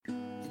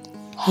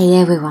Hey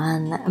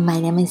everyone, my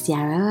name is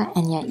Yarrow,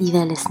 and you're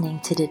either listening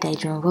to the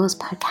Daydream Rules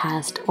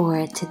podcast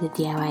or to the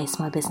DIY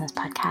Small Business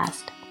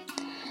podcast.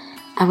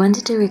 I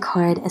wanted to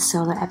record a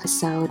solo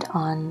episode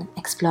on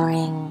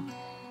exploring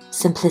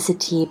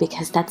simplicity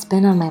because that's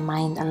been on my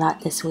mind a lot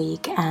this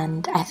week,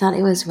 and I thought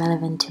it was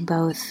relevant to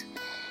both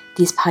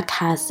these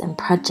podcasts and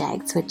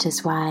projects, which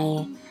is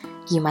why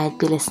you might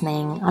be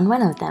listening on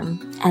one of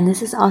them. And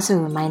this is also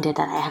a reminder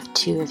that I have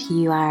two. If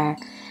you are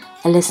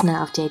a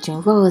listener of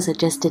Daydream Rules or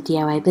just the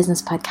DIY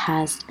Business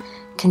podcast,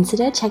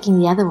 consider checking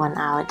the other one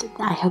out.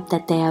 I hope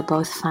that they are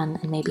both fun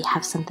and maybe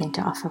have something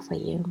to offer for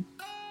you.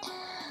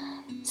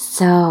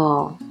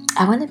 So,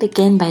 I want to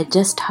begin by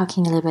just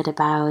talking a little bit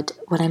about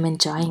what I'm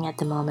enjoying at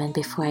the moment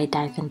before I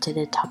dive into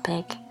the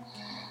topic.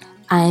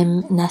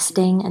 I'm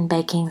nesting and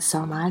baking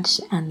so much,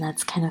 and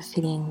that's kind of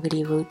feeling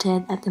really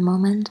rooted at the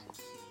moment.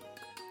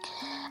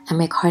 I'm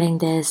recording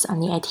this on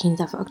the 18th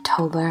of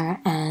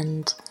October,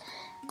 and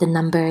the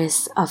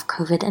numbers of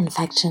COVID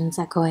infections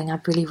are going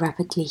up really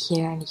rapidly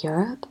here in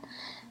Europe.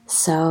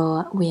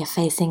 So we are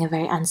facing a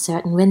very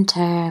uncertain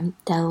winter.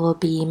 There will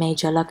be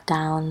major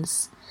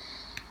lockdowns.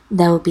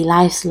 There will be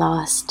lives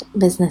lost,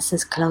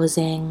 businesses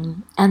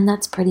closing, and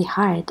that's pretty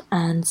hard.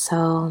 And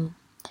so,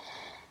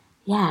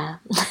 yeah,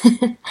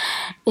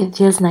 it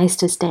feels nice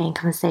to stay in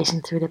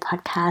conversation through the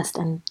podcast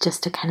and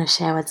just to kind of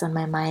share what's on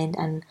my mind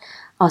and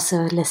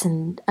also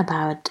listen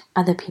about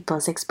other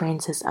people's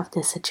experiences of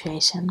this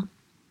situation.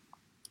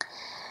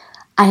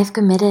 I have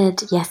committed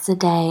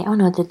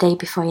the day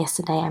before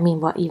yesterday,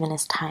 what even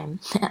is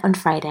time, on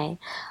Friday,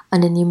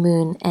 on the new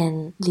moon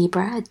in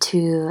Libra,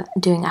 to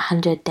doing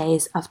 100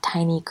 days of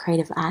tiny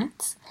creative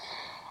acts.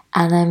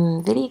 And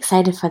I'm really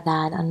excited for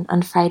that.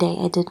 On Friday,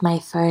 I did my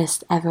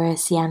first ever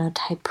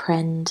cyanotype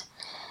print.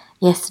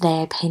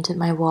 Yesterday, I painted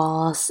my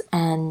walls.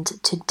 And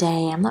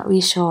today, I'm not really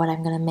sure what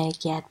I'm going to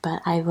make yet,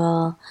 but I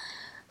will,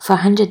 for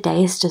 100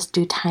 days, just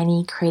do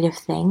tiny creative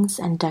things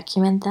and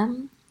document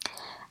them.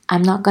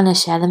 I'm not going to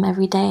share them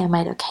every day. I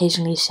might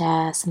occasionally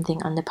share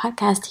something on the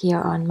podcast here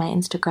or on my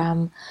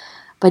Instagram,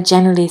 but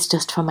generally it's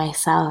just for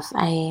myself.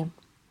 I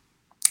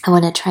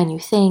want to try new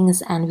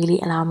things and really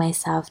allow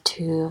myself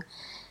to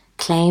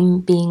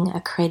claim being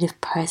a creative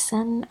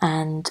person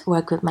and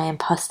work with my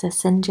imposter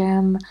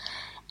syndrome,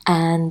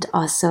 and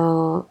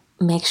also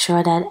make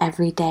sure that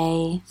every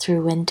day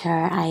through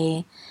winter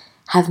I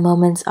have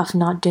moments of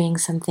not doing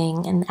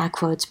something in air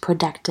quotes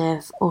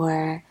productive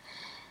or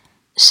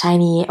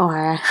shiny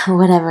or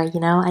whatever,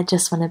 I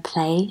just want to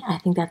play. I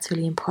think that's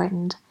really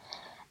important.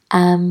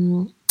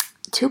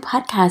 Two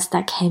podcasts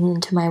that came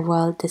into my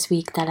world this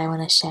week that I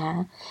want to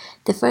share.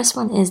 The first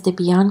one is the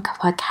Beyond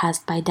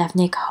podcast by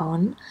Daphne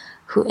Cohn,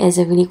 who is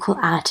a really cool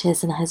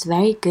artist and has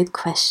very good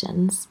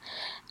questions.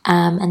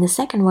 And the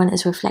second one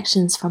is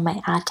Reflections from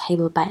My Art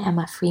Table by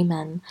Emma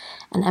Freeman.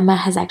 And Emma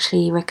has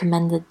actually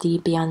recommended the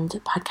Beyond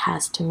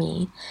podcast to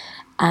me.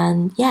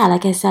 And yeah,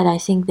 like I said, I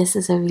think this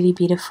is a really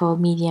beautiful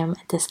medium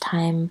at this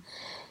time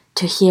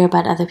to hear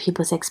about other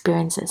people's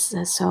experiences.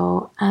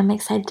 So I'm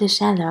excited to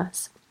share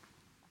those.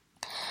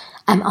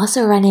 I'm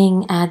also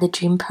running the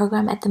Dream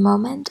program at the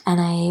moment, and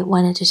I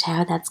wanted to share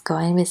how that's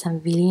going because I'm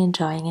really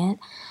enjoying it.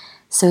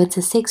 So it's a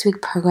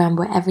 6-week program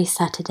where every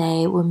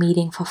Saturday we're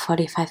meeting for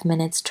 45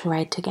 minutes to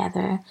write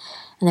together.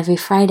 And every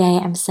Friday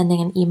I'm sending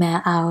an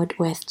email out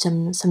with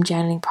some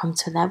journaling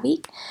prompts for that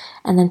week.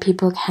 And then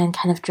people can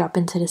kind of drop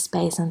into the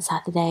space on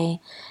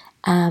Saturday.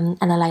 And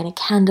I light a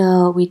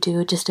candle. We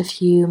do just a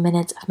few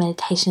minutes of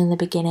meditation in the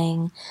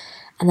beginning.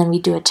 And then we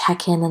do a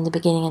check-in in the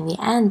beginning and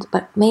the end.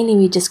 But mainly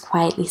we just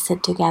quietly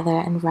sit together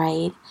and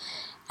write.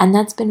 And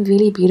that's been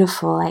really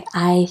beautiful.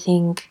 I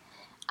think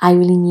I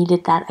really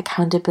needed that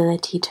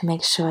accountability to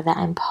make sure that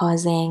I'm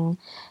pausing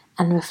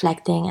and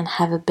reflecting and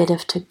have a bit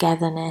of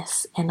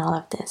togetherness in all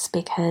of this,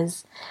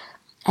 because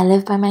I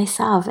live by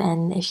myself,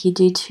 and if you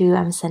do too,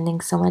 I'm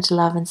sending so much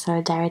love and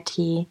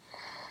solidarity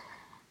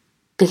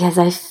because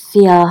I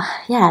feel,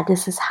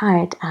 this is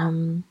hard,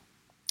 and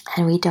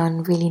we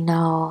don't really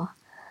know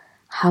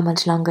how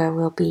much longer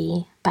we'll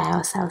be by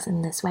ourselves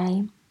in this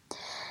way.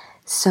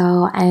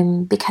 So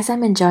because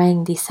I'm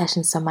enjoying these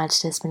sessions so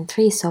much, there's been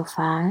 3 so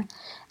far.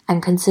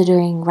 I'm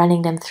considering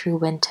running them through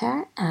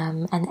winter,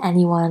 and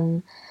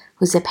anyone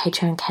who's a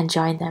patron can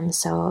join them.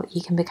 So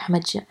you can become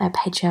a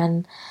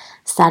patron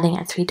starting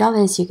at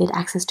 $3. You get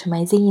access to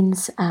my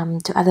zines,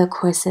 to other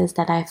courses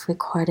that I've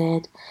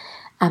recorded,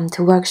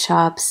 to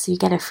workshops. You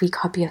get a free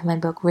copy of my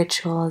book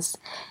Rituals,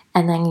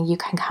 and then you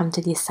can come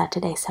to these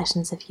Saturday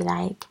sessions if you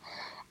like.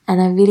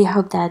 And I really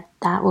hope that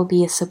that will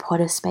be a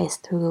supportive space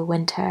through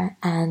winter.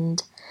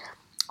 And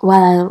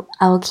while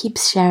I will keep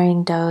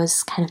sharing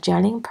those kind of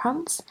journaling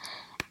prompts,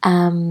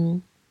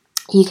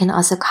 you can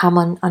also come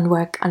on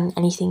work on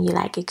anything you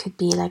like. It could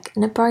be like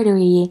an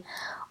embroidery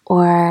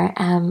or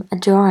a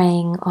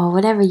drawing or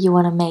whatever you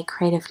want to make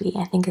creatively.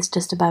 I think it's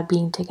just about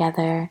being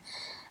together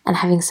and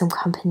having some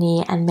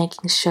company and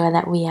making sure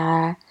that we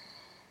are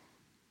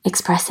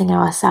expressing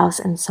ourselves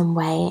in some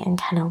way and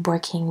kind of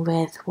working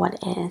with what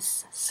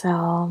is.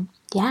 So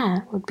yeah,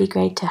 it would be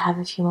great to have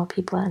a few more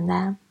people in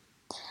there.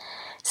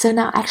 So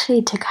now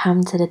actually to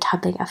come to the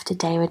topic of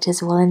today, which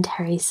is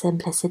voluntary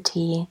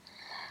simplicity.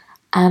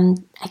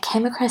 I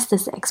came across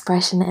this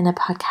expression in a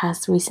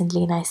podcast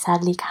recently, and I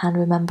sadly can't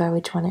remember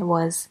which one it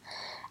was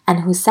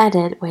and who said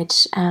it,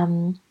 which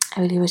I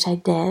really wish I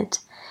did.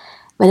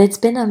 But it's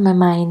been on my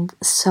mind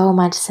so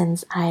much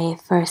since I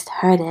first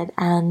heard it,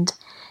 and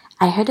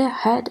I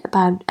heard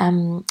about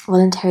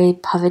voluntary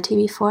poverty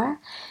before,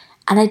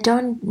 and I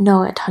don't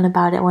know a ton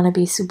about it. I want to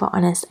be super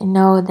honest. I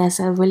know there's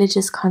a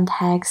religious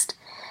context.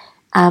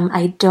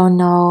 I don't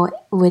know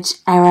which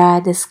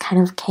era this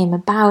kind of came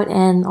about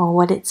in or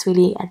what it's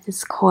really at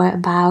its core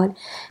about.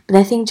 But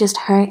I think just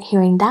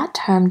hearing that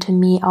term to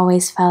me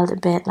always felt a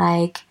bit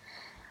like,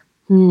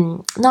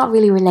 not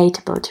really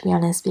relatable, to be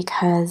honest,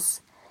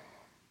 because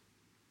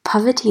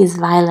poverty is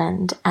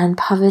violent and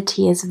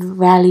poverty is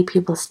rarely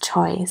people's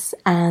choice.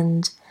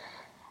 And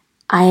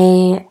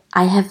I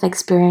have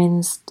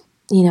experienced,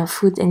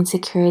 food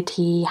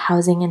insecurity,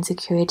 housing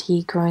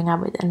insecurity growing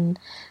up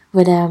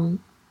with a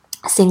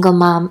single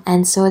mom,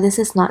 and so this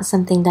is not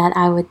something that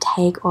I would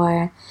take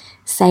or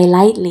say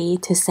lightly.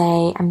 To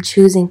say I'm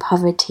choosing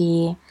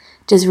poverty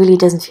just really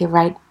doesn't feel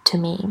right to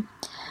me.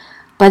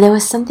 But there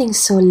was something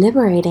so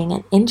liberating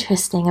and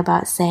interesting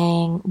about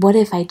saying, what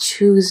if I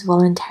choose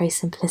voluntary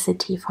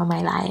simplicity for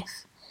my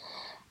life?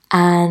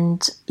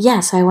 And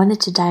yeah, so I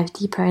wanted to dive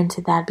deeper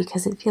into that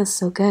because it feels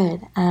so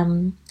good.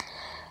 And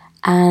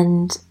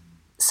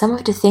some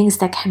of the things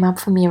that came up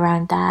for me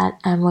around that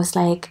was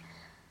like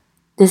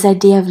this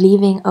idea of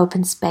leaving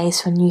open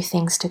space for new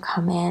things to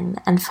come in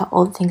and for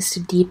old things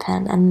to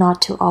deepen, and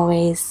not to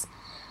always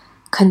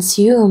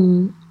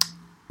consume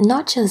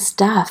not just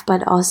stuff,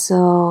 but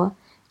also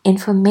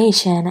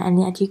information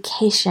and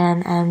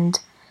education and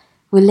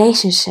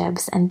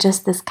relationships, and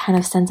just this kind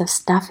of sense of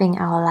stuffing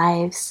our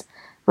lives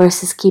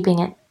versus keeping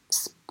it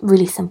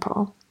really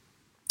simple.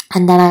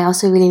 And then I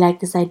also really like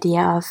this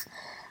idea of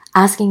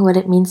asking what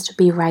it means to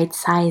be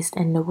right-sized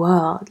in the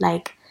world,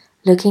 like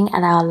looking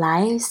at our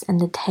lives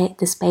and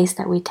the space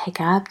that we take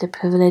up, the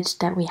privilege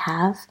that we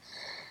have,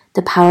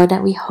 the power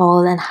that we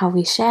hold, and how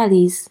we share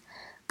these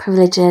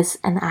privileges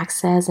and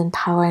access and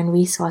power and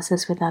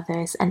resources with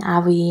others, and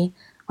are we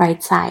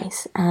right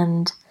size?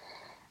 And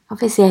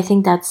obviously I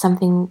think that's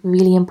something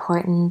really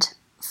important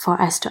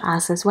for us to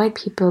ask as white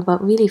people,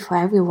 but really for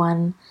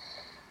everyone,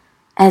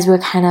 as we're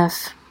kind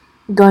of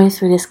going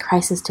through this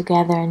crisis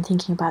together and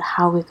thinking about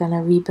how we're going to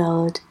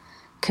rebuild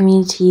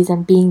communities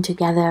and being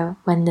together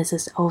when this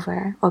is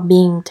over, or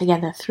being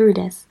together through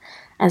this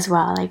as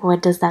well. Like,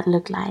 what does that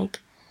look like?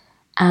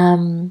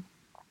 And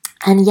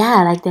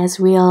yeah, like there's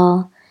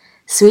real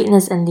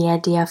sweetness in the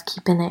idea of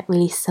keeping it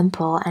really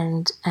simple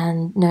and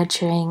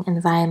nurturing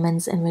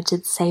environments in which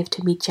it's safe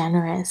to be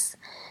generous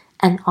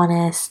and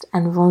honest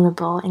and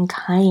vulnerable and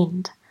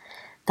kind.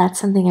 That's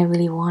something I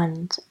really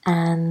want.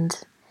 And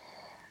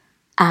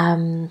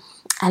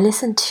I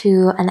listened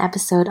to an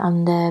episode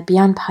on the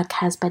Beyond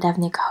podcast by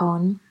Daphne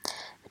Cohn,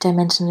 which I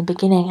mentioned in the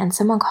beginning, and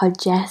someone called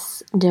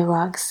Jess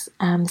DeRox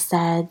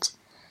said,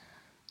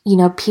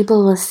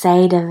 people will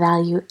say they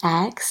value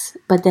X,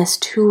 but there's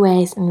two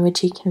ways in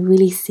which you can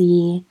really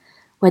see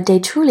what they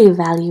truly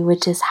value,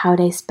 which is how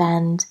they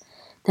spend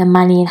their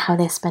money and how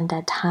they spend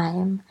their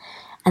time.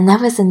 And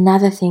that was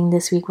another thing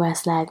this week where I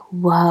was like,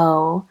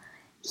 whoa,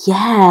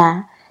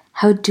 yeah,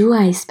 how do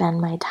I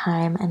spend my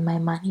time and my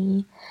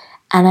money?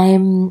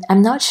 And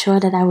I'm not sure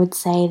that I would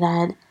say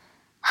that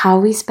how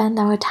we spend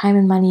our time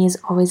and money is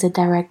always a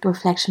direct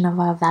reflection of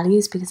our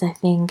values, because I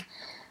think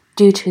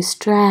due to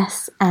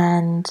stress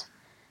and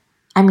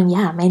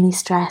mainly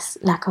stress,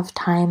 lack of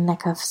time,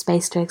 lack of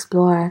space to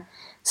explore,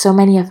 so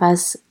many of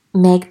us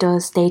make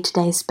those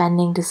day-to-day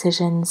spending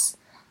decisions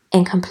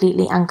in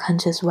completely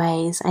unconscious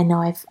ways. I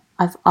know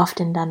I've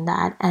often done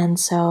that, and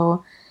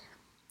so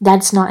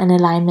that's not in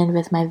alignment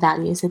with my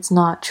values. It's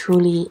not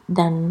truly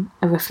then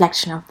a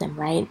reflection of them,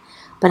 right?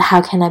 But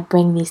how can I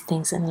bring these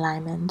things in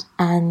alignment?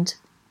 And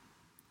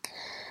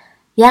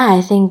yeah,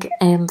 I think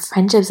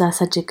friendships are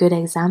such a good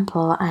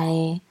example.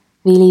 I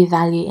really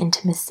value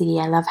intimacy.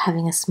 I love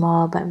having a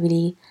small but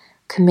really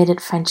committed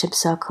friendship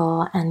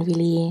circle, and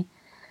really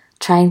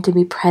trying to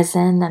be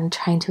present and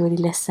trying to really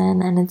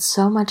listen. And it's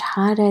so much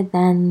harder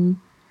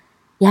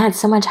it's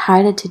so much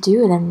harder to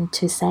do than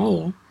to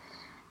say.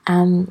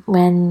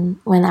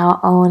 When our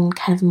own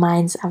kind of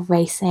minds are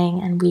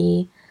racing and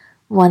we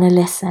want to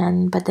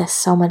listen, but there's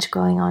so much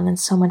going on and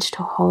so much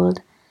to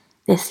hold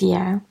this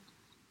year.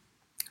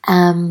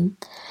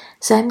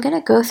 So I'm going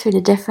to go through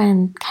the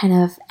different kind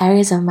of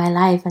areas of my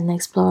life and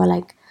explore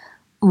like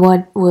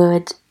what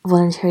would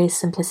voluntary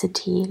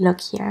simplicity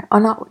look here, or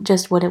not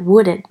just what it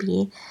would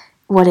be,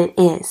 what it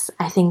is.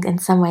 I think in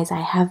some ways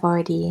I have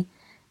already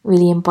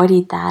really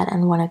embodied that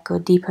and want to go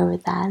deeper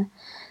with that.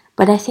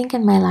 But I think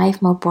in my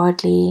life more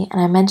broadly,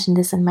 and I mentioned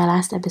this in my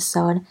last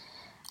episode,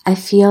 I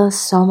feel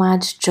so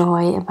much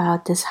joy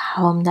about this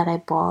home that I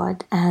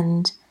bought,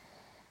 and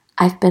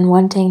I've been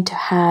wanting to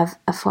have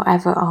a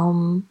forever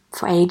home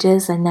for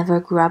ages. I never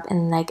grew up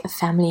in like a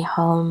family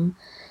home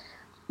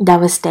that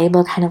was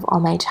stable kind of all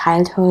my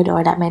childhood,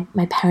 or that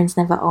my parents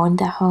never owned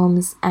their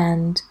homes,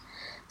 and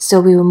so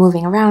we were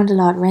moving around a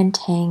lot,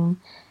 renting,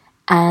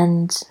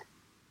 and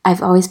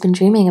I've always been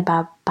dreaming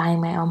about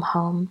buying my own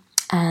home.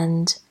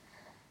 And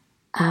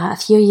a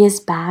few years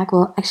back,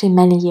 well, actually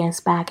many years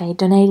back, I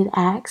donated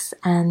eggs,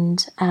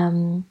 and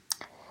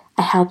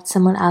I helped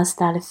someone else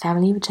start a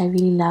family, which I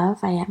really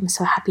love. I am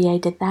so happy I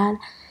did that.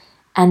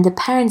 And the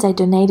parents I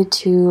donated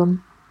to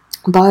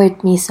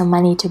borrowed me some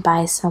money to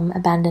buy some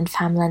abandoned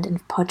farmland in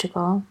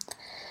Portugal.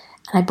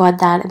 And I bought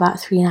that about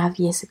 3.5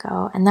 years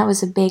ago. And that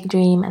was a big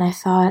dream. And I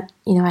thought,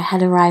 I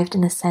had arrived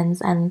in a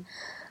sense and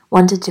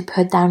wanted to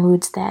put down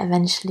roots there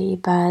eventually.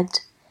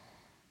 But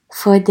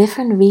for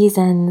different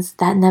reasons,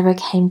 that never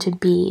came to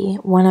be.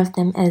 One of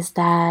them is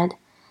that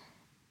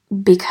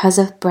because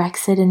of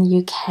Brexit in the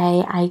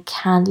UK, I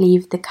can't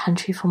leave the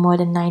country for more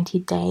than 90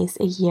 days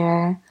a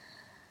year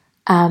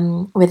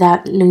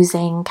without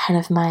losing kind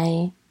of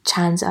my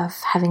chance of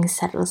having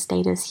settled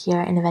status here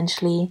and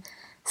eventually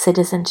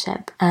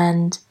citizenship.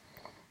 And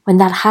when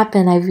that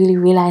happened, I really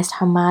realized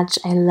how much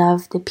I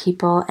love the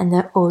people and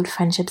the old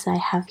friendships I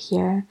have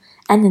here,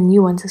 and the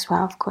new ones as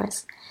well, of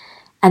course.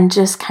 And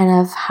just kind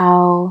of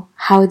how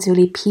it's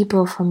really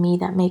people for me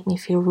that make me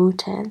feel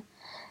rooted.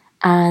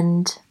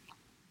 And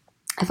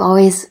I've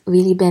always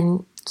really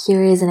been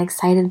curious and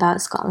excited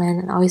about Scotland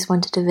and always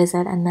wanted to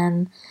visit. And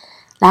then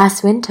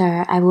last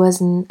winter, I was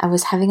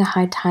having a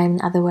hard time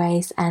in other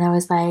ways, and I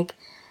was like,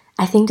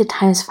 I think the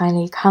time's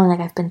finally come.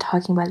 Like, I've been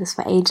talking about this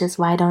for ages.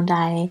 Why don't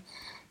I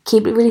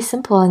keep it really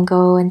simple and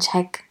go and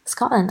check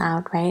Scotland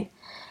out, right?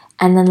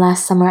 And then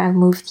last summer I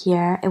moved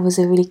here. It was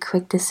a really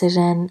quick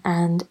decision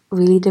and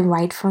really the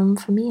right one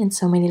for me in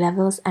so many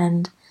levels.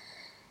 And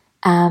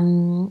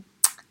then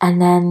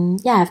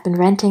I've been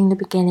renting in the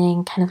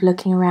beginning, kind of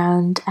looking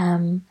around.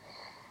 I'm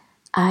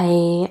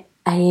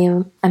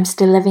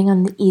still living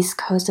on the east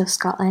coast of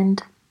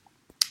Scotland,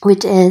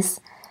 which is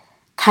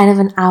kind of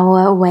an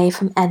hour away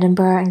from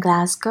Edinburgh and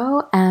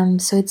Glasgow.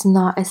 So it's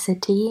not a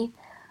city,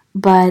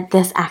 but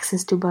there's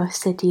access to both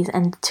cities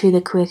and to the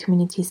queer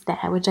communities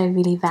there, which I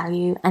really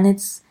value. And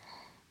it's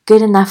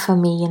good enough for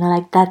me,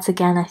 like that's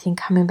again, I think,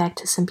 coming back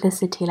to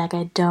simplicity. Like,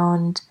 I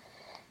don't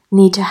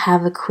need to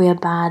have a queer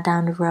bar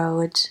down the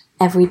road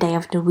every day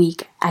of the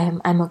week.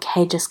 I'm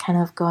okay just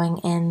kind of going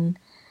in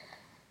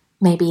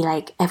maybe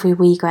like every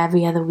week or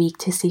every other week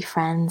to see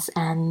friends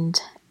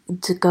and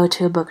to go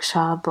to a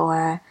bookshop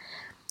or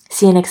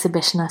see an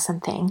exhibition or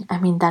something. I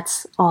mean,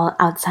 that's all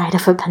outside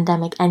of a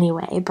pandemic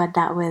anyway, but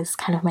that was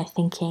kind of my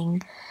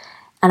thinking.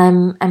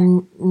 And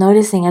I'm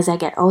noticing as I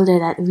get older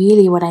that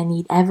really what I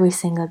need every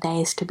single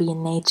day is to be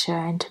in nature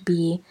and to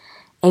be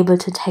able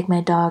to take my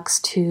dogs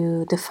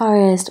to the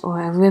forest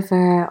or a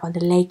river or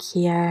the lake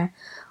here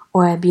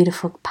or a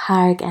beautiful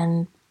park.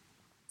 And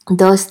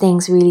those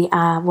things really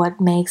are what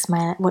make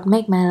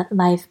my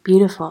life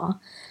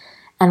beautiful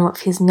and what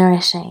feels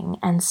nourishing.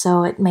 And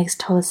so it makes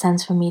total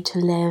sense for me to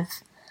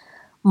live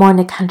more in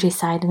the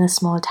countryside in a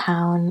small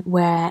town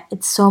where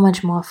it's so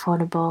much more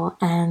affordable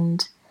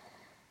and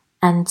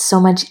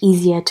so much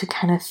easier to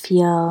kind of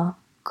feel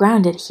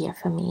grounded here,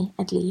 for me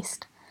at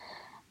least.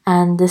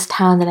 And this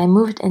town that I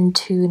moved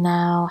into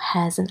now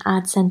has an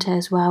art center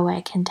as well, where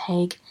I can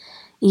take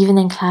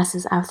evening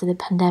classes after the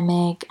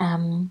pandemic.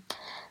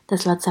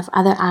 There's lots of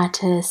other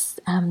artists.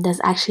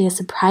 There's actually a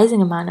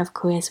surprising amount of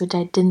queers, which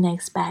I didn't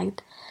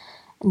expect.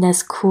 And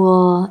there's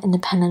cool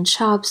independent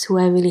shops who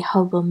I really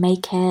hope will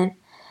make it.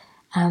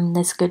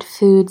 There's good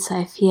food, so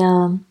I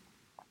feel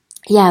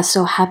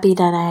so happy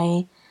that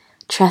I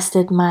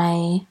trusted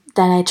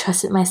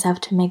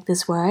myself to make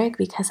this work,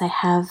 because I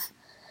have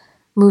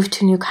moved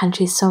to new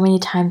countries so many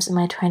times in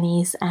my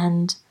 20s,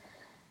 and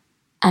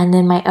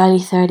in my early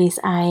 30s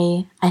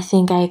I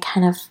think I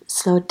kind of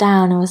slowed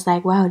down and was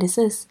like, wow, this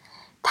is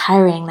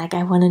tiring. Like,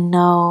 I want to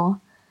know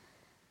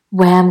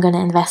where I'm going to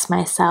invest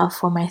myself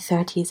for my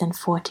 30s and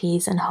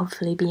 40s and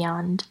hopefully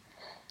beyond.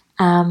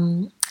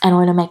 And I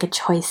want to make a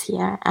choice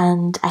here.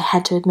 And I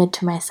had to admit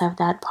to myself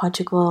that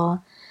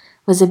Portugal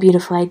was a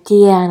beautiful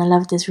idea and I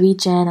loved this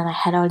region and I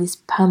had all these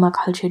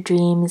permaculture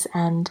dreams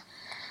and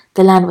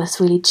the land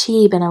was really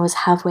cheap and I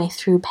was halfway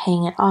through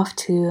paying it off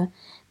to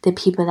the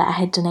people that I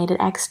had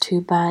donated eggs to,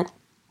 but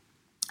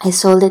I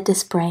sold it this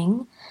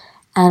spring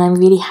and I'm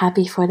really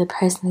happy for the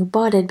person who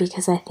bought it,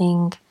 because I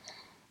think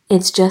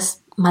it's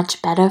just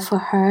much better for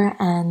her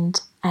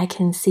and I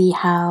can see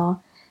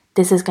how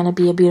this is going to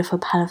be a beautiful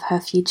part of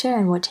her future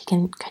and what she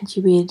can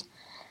contribute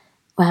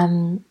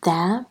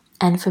there.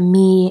 And for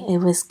me, it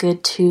was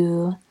good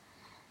to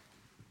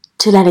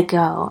let it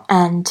go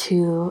and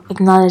to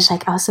acknowledge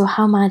like also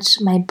how much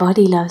my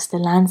body loves the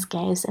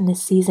landscapes and the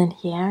season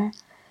here.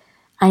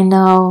 I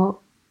know,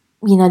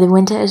 the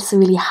winter is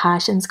really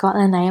harsh in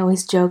Scotland. I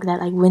always joke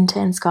that like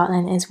winter in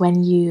Scotland is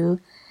when you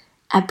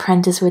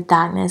apprentice with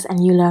darkness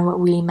and you learn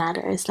what really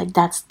matters. Like,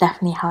 that's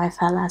definitely how I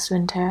felt last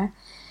winter.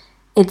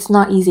 It's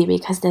not easy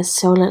because there's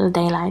so little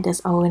daylight.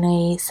 There's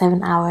only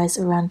 7 hours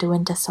around the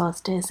winter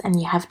solstice, and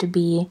you have to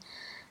be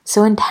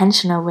so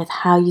intentional with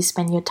how you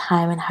spend your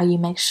time and how you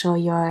make sure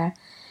you're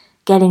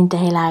getting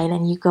daylight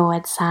and you go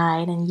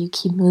outside and you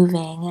keep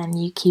moving and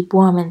you keep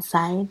warm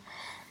inside.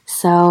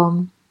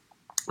 So,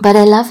 but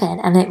I love it,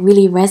 and it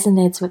really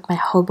resonates with my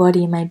whole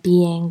body and my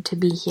being to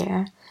be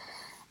here.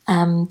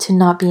 To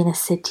not be in a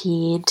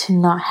city, to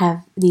not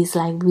have these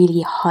like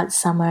really hot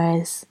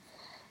summers,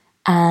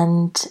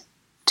 and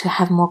to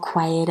have more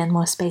quiet and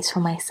more space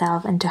for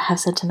myself, and to have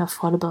such an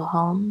affordable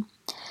home.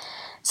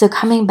 So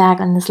coming back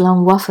on this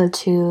long waffle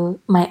to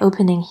my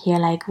opening here,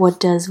 like what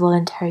does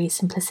voluntary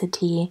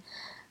simplicity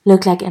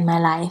look like in my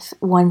life?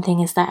 One thing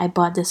is that I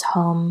bought this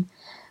home,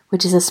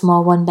 which is a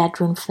small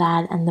 1-bedroom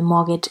flat, and the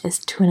mortgage is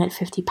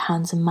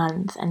 £250 a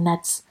month, and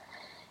that's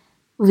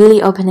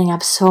really opening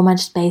up so much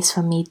space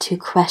for me to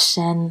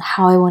question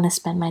how I want to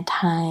spend my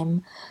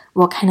time,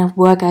 what kind of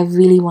work I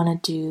really want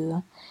to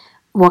do,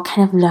 what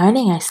kind of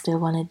learning I still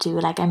want to do.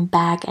 Like, I'm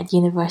back at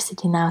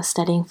university now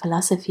studying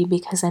philosophy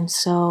because I'm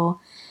so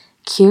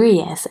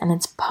curious, and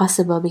it's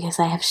possible because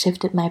I have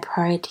shifted my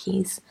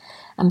priorities.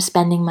 I'm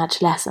spending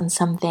much less on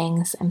some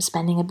things. I'm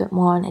spending a bit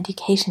more on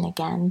education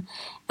again,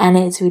 and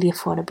it's really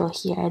affordable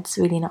here. It's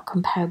really not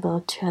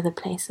comparable to other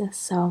places.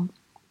 So,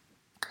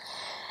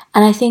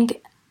 and I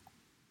think,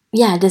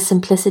 yeah, the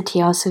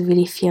simplicity also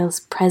really feels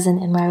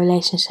present in my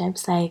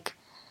relationships. Like,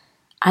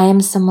 I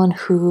am someone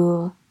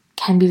who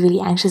can be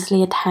really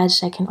anxiously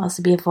attached. I can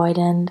also be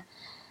avoidant.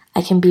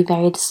 I can be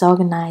very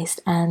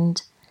disorganized,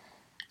 and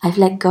I've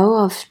let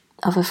go of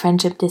a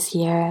friendship this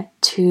year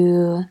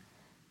to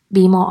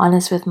be more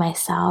honest with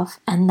myself,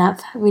 and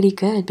that felt really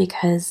good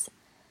because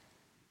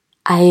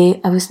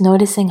I was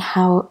noticing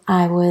how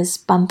I was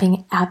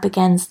bumping up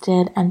against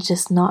it and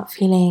just not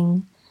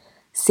feeling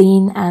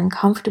seen and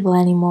comfortable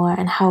anymore,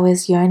 and how I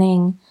was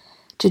yearning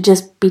to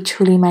just be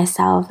truly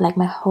myself, like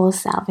my whole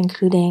self,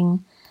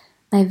 including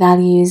my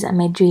values and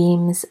my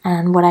dreams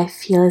and what I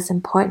feel is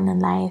important in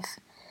life.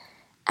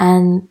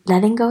 And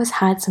letting go is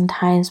hard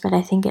sometimes, but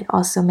I think it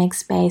also makes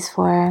space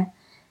for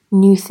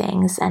new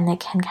things, and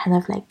it can kind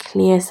of like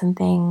clear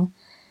something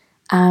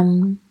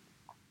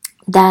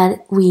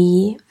that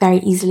we very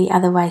easily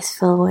otherwise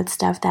fill with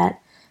stuff that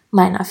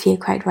might not feel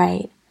quite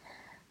right.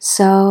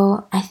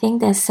 So I think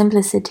there's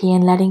simplicity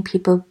in letting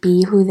people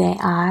be who they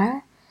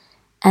are,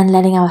 and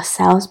letting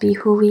ourselves be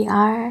who we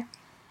are,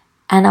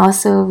 and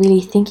also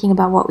really thinking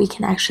about what we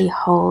can actually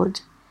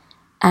hold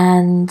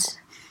and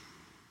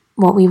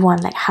what we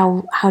want. Like,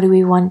 how do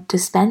we want to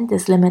spend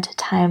this limited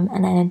time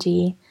and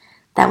energy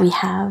that we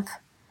have?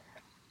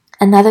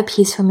 Another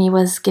piece for me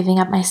was giving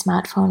up my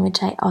smartphone,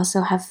 which I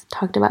also have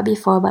talked about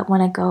before, but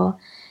want to go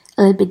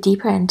a little bit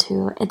deeper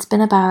into. It's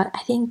been about, I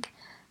think,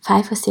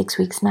 5 or 6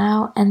 weeks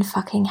now, and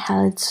fucking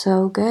hell, it's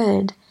so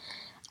good.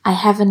 I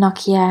have a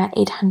Nokia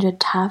 800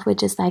 TAF,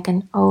 which is like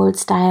an old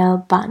style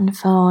button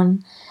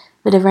phone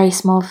with a very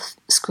small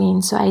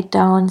screen, so I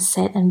don't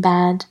sit in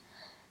bed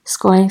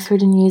scrolling through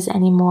the news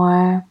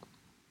anymore.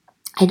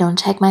 I don't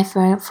check my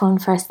phone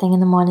first thing in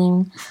the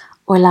morning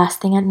or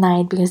last thing at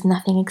night because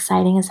nothing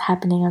exciting is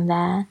happening on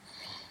there.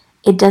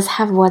 It does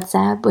have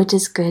WhatsApp, which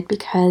is good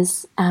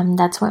because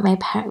that's what my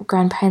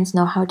grandparents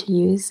know how to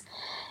use,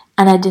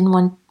 and I didn't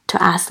want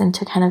to ask them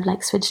to kind of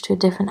like switch to a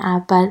different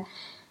app,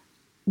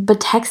 but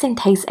texting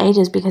takes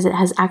ages because it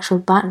has actual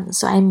buttons,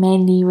 so I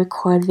mainly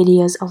record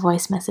videos or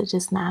voice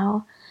messages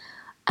now,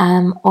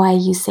 or I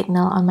use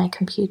Signal on my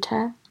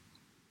computer.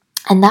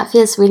 And that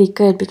feels really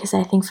good because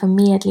I think for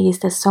me at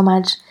least there's so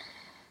much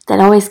that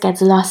always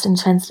gets lost in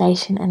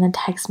translation in a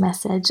text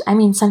message. I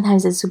mean,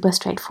 sometimes it's super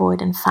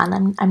straightforward and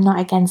fun. I'm not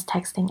against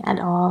texting at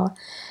all.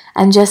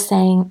 I'm just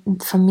saying,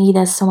 for me,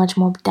 there's so much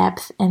more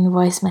depth in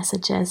voice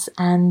messages,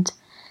 and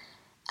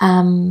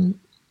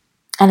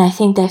I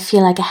think they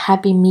feel like a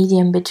happy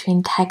medium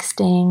between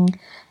texting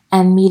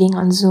and meeting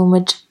on Zoom,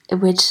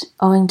 which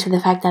owing to the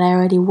fact that I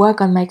already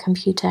work on my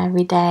computer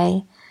every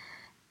day,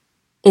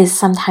 is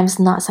sometimes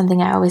not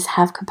something I always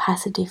have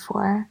capacity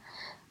for.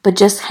 But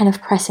just kind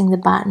of pressing the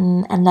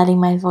button and letting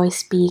my voice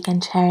speak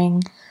and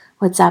sharing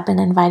what's up and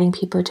inviting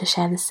people to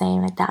share the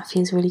same, like that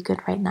feels really good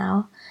right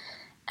now.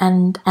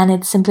 And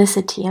its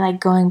simplicity, like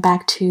going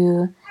back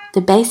to the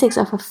basics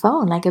of a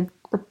phone, like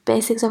the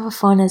basics of a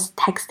phone is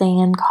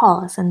texting and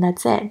calls, and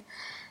that's it.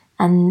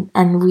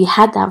 And we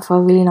had that for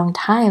a really long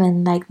time,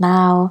 and like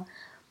now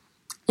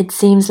it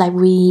seems like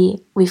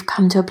we've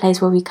come to a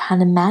place where we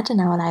can't imagine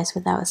our lives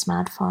without a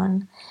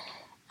smartphone.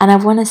 And I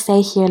want to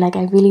say here, like,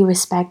 I really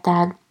respect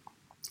that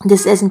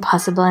this isn't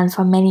possible, and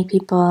for many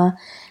people,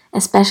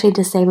 especially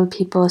disabled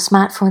people,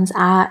 smartphones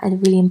are a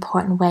really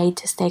important way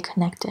to stay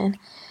connected,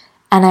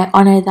 and I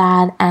honor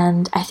that.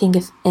 And I think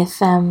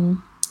if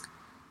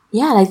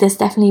like, there's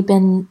definitely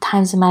been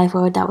times in my life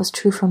where that was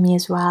true for me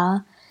as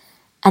well,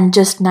 and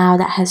just now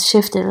that has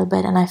shifted a little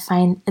bit, and I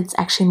find it's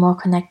actually more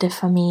connected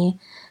for me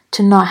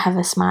to not have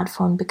a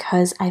smartphone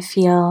because I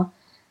feel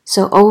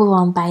so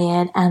overwhelmed by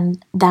it,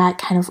 and that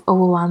kind of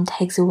overwhelm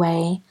takes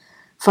away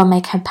from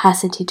my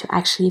capacity to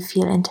actually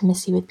feel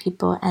intimacy with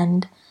people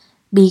and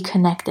be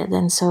connected.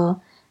 And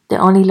so the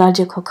only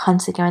logical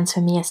consequence for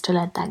me is to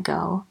let that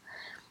go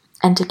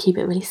and to keep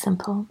it really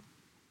simple.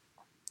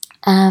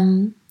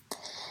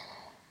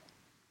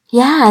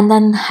 yeah, and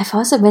then I've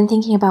also been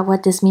thinking about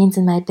what this means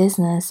in my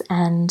business,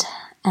 and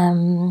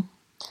I'm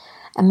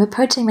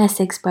approaching my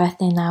 6th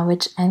birthday now,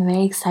 which I'm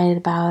very excited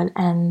about.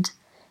 And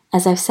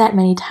as I've said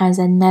many times,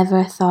 I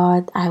never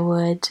thought I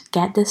would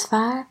get this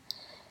far.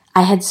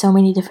 I had so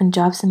many different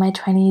jobs in my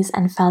 20s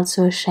and felt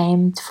so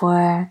ashamed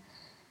for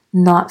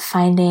not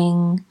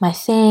finding my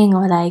thing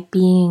or like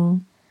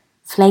being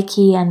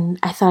flaky, and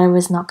I thought I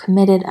was not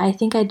committed. I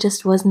think I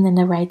just wasn't in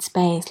the right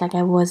space. Like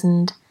I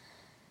wasn't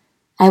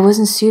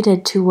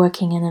suited to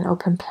working in an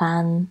open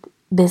plan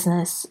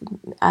business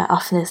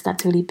office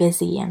that's really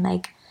busy, and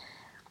like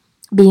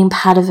being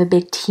part of a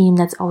big team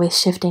that's always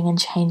shifting and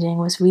changing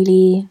was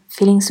really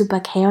feeling super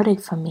chaotic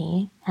for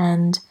me.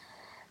 And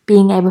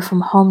being able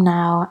from home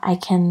now, I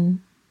can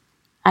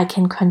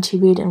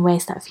contribute in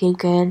ways that feel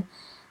good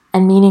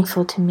and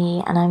meaningful to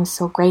me, and I'm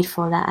so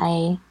grateful that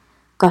I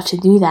got to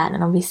do that.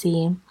 And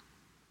obviously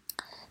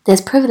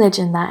there's privilege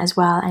in that as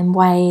well. I'm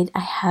white, I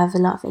have a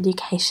lot of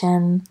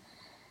education,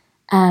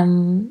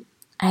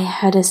 I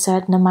had a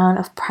certain amount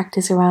of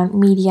practice around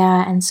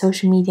media and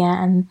social media,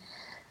 and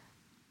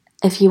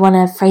if you want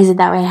to phrase it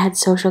that way, I had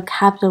social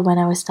capital when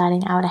I was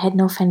starting out. I had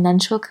no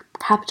financial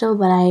capital,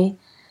 but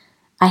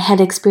I had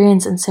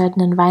experience in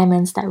certain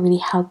environments that really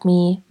helped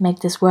me make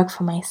this work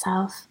for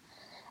myself,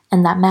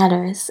 and that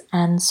matters.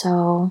 And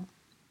so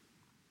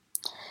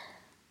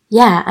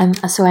yeah, I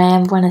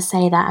want to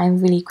say that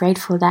I'm really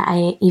grateful that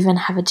I even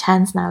have a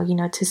chance now,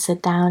 to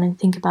sit down and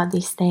think about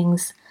these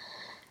things,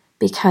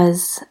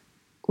 because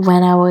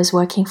when I was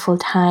working full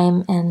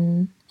time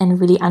in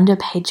really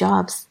underpaid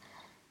jobs,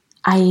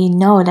 I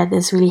know that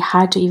it's really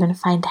hard to even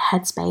find the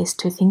headspace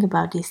to think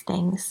about these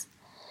things.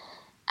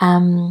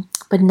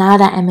 But now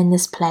that I'm in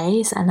this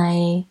place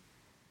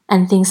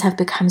and things have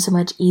become so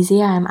much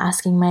easier, I'm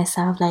asking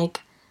myself,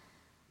 like,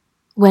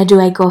 where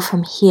do I go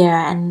from here,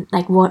 and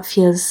like what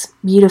feels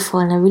beautiful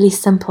in a really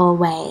simple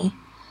way.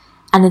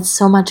 And it's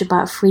so much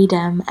about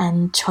freedom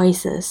and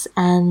choices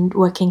and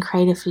working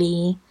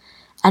creatively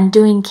and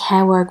doing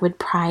care work with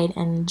pride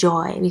and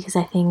joy, because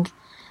I think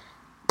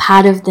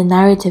part of the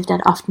narrative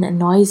that often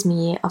annoys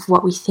me of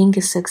what we think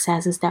is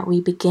success is that we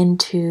begin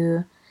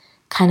to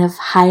kind of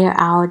hire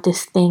out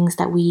these things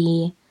that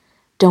we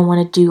don't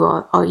want to do,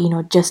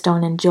 or just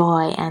don't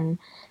enjoy. And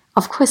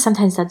of course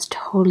sometimes that's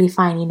totally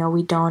fine.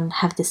 We don't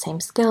have the same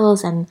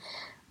skills, and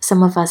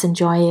some of us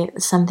enjoy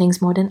some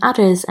things more than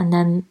others, and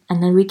then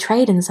we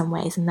trade in some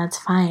ways, and that's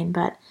fine.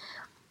 But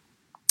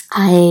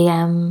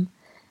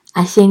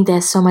I think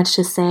there's so much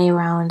to say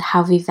around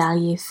how we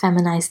value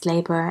feminized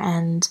labor,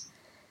 and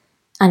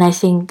I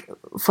think,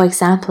 for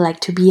example, like,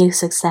 to be a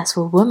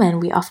successful woman,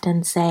 we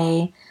often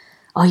say,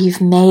 oh, you've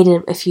made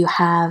it if you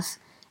have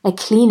a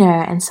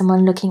cleaner and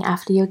someone looking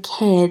after your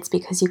kids,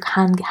 because you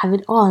can't have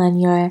it all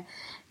and you're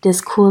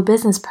this cool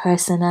business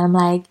person. And I'm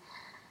like,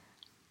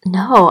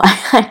 no,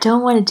 I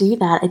don't want to do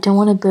that. I don't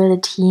want to build a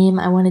team.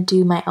 I want to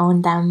do my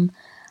own damn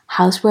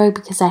housework,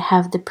 because I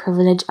have the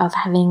privilege of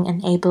having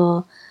an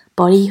able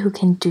body who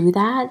can do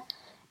that.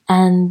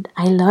 And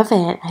I love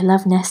it. I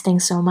love nesting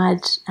so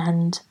much.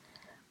 And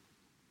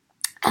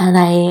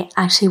I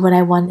actually, what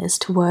I want is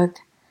to work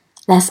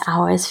less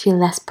hours, feel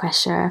less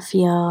pressure,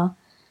 feel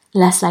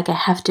less like I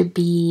have to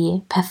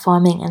be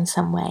performing in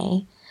some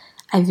way.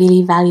 I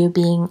really value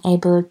being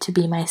able to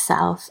be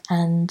myself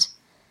and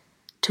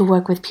to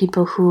work with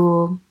people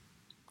who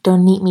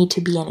don't need me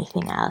to be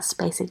anything else,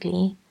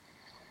 basically.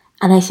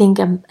 And I think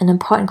an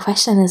important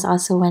question is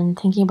also, when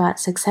thinking about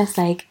success,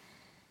 like,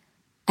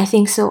 I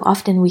think so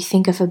often we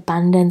think of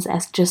abundance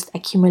as just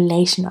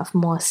accumulation of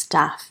more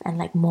stuff and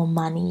like more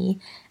money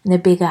and a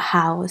bigger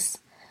house.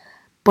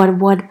 But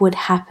what would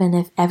happen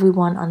if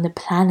everyone on the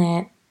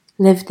planet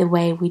lived the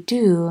way we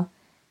do?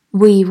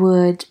 We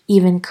would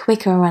even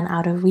quicker run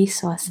out of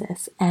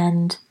resources.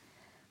 And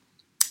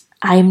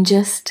I'm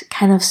just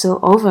kind of so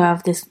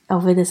over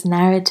this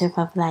narrative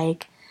of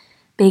like,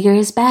 bigger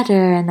is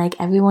better, and like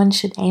everyone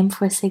should aim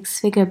for a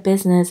 6-figure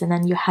business, and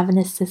then you have an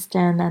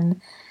assistant,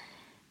 and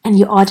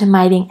you're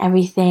automating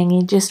everything.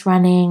 You're just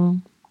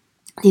running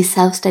these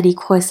self-study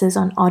courses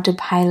on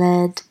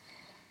autopilot,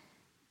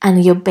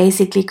 and you're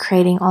basically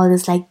creating all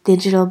this like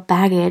digital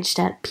baggage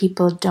that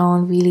people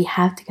don't really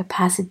have the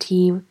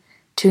capacity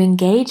to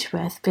engage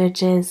with,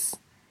 which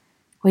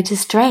is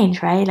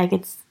strange, right? Like,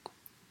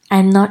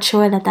 I'm not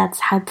sure that that's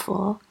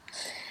helpful.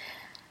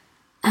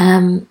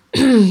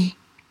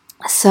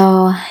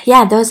 So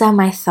yeah, those are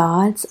my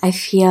thoughts. I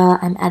feel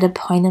I'm at a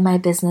point in my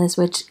business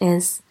which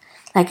is,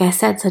 like I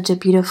said, such a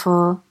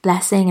beautiful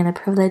blessing and a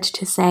privilege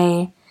to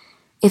say,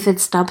 if it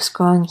stops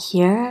growing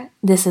here,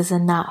 this is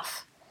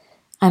enough.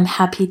 I'm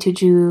happy to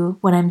do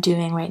what I'm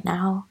doing right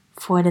now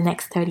for the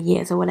next 30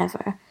 years or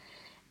whatever.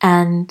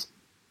 And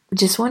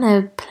just want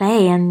to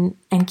play and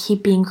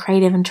keep being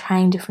creative and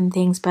trying different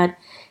things, but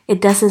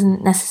it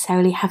doesn't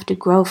necessarily have to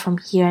grow from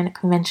here in a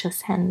conventional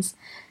sense,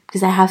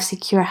 because I have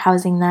secure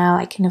housing now,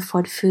 I can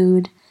afford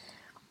food,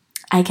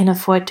 I can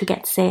afford to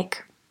get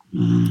sick,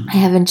 I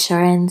have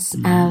insurance.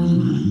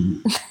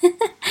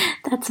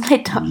 That's That's my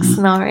dog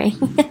snoring,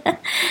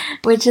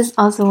 which is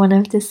also one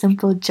of the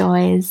simple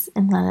joys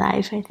in my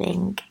life, I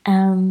think.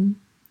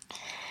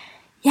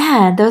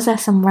 Yeah, those are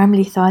some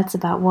rambly thoughts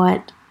about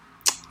what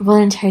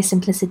voluntary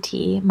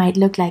simplicity might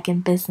look like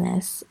in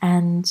business.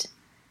 And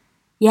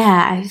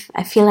yeah,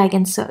 I feel like,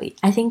 and so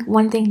I think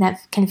one thing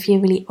that can feel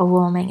really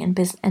overwhelming in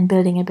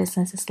building a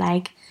business is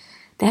like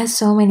there's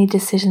so many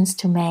decisions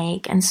to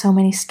make and so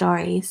many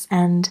stories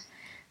and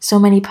so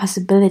many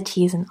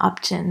possibilities and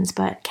options,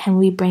 but can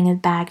we bring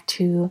it back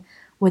to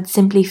what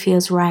simply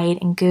feels right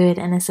and good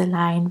and is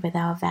aligned with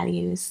our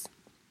values?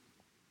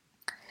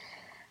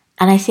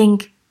 And I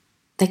think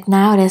like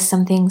now there's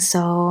something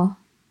so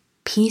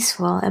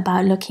peaceful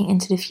about looking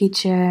into the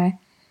future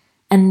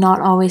and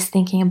not always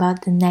thinking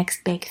about the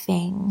next big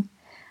thing.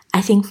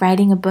 I think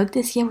writing a book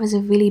this year was a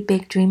really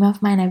big dream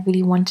of mine. I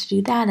really want to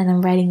do that, and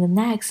I'm writing the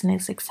next, and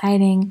it's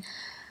exciting.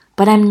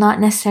 But I'm not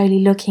necessarily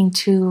looking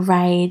to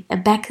write a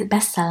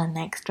bestseller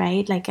next,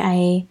 right? Like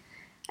I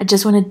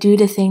just want to do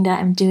the thing that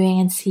I'm doing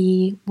and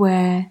see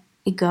where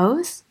it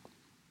goes.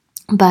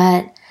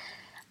 But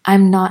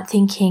I'm not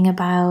thinking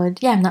about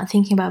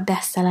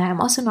bestseller. I'm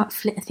also not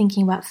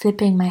thinking about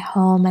flipping my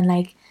home and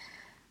like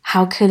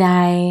how can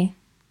I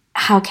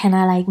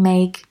like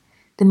make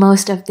the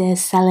most of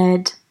this, sell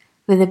it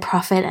with a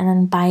profit and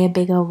then buy a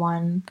bigger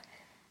one.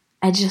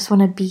 I just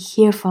want to be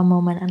here for a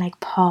moment and like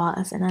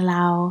pause and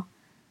allow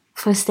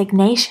for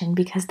stagnation,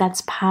 because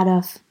that's part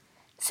of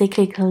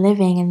cyclical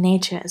living in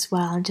nature as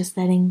well, just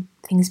letting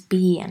things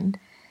be and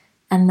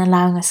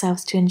allowing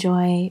ourselves to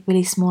enjoy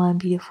really small and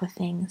beautiful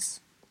things.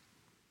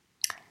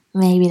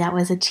 Maybe that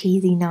was a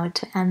cheesy note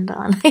to end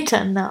on, I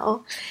don't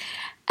know.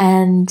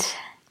 And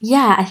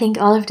yeah, I think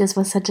all of this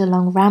was such a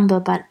long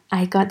ramble, but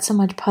I got so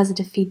much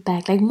positive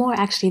feedback, like more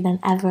actually than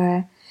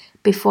ever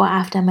before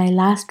after my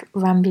last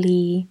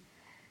rambly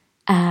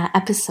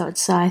episode.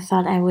 So I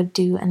thought I would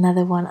do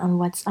another one on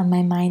what's on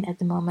my mind at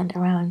the moment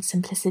around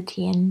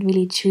simplicity and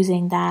really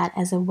choosing that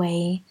as a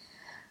way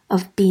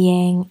of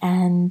being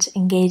and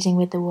engaging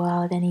with the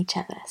world and each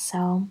other.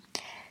 So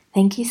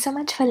thank you so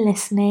much for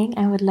listening.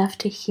 I would love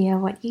to hear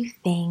what you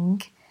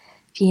think.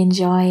 If you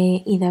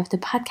enjoy either of the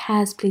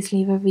podcasts, please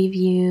leave a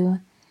review.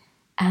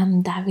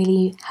 That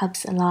really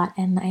helps a lot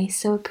and I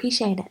so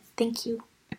appreciate it. Thank you.